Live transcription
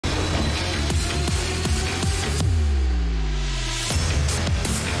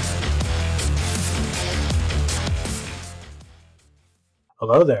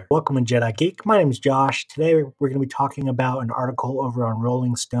Hello there. Welcome to Jedi Geek. My name is Josh. Today we're going to be talking about an article over on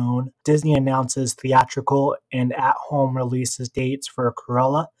Rolling Stone. Disney announces theatrical and at-home releases dates for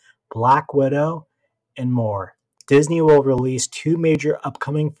Cruella, Black Widow, and more. Disney will release two major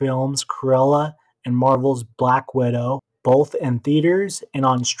upcoming films, Cruella and Marvel's Black Widow, both in theaters and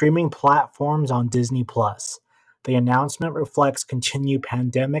on streaming platforms on Disney+. The announcement reflects continued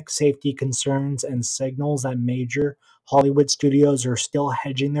pandemic safety concerns and signals that major Hollywood studios are still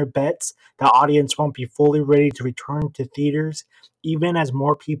hedging their bets. The audience won't be fully ready to return to theaters even as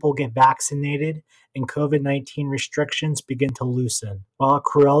more people get vaccinated and COVID-19 restrictions begin to loosen. While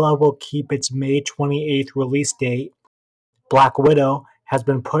Cruella will keep its May 28th release date, Black Widow has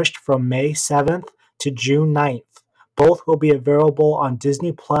been pushed from May 7th to June 9th. Both will be available on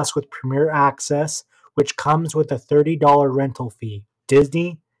Disney Plus with Premier Access, which comes with a $30 rental fee.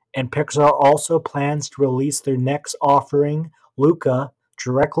 Disney and Pixar also plans to release their next offering, Luca,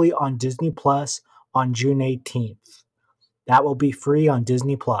 directly on Disney Plus on June 18th. That will be free on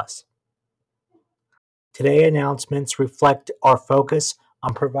Disney Plus. Today's announcements reflect our focus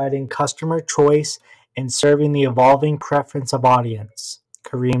on providing customer choice and serving the evolving preference of audience.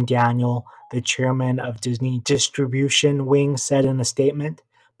 Kareem Daniel, the chairman of Disney Distribution Wing, said in a statement,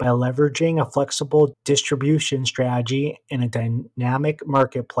 "By leveraging a flexible distribution strategy in a dynamic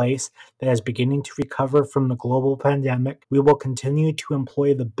marketplace that is beginning to recover from the global pandemic, we will continue to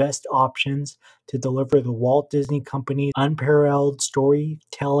employ the best options to deliver the Walt Disney Company's unparalleled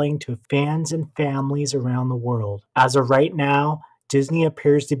storytelling to fans and families around the world." As of right now, Disney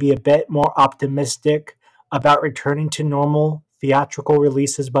appears to be a bit more optimistic about returning to normal theatrical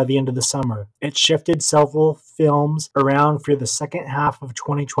releases by the end of the summer. It shifted several films around for the second half of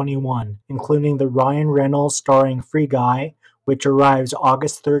 2021, including the Ryan Reynolds starring Free Guy, which arrives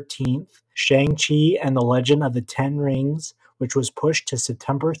August 13th, Shang-Chi and the Legend of the Ten Rings, which was pushed to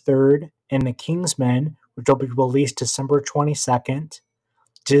September 3rd, and The Kingsman, which will be released December 22nd.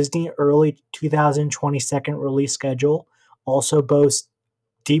 Disney early 2022 release schedule also boasts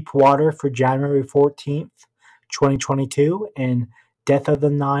Deep Water for January 14th, 2022, and Death of the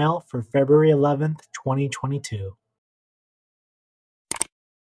Nile for February 11th, 2022.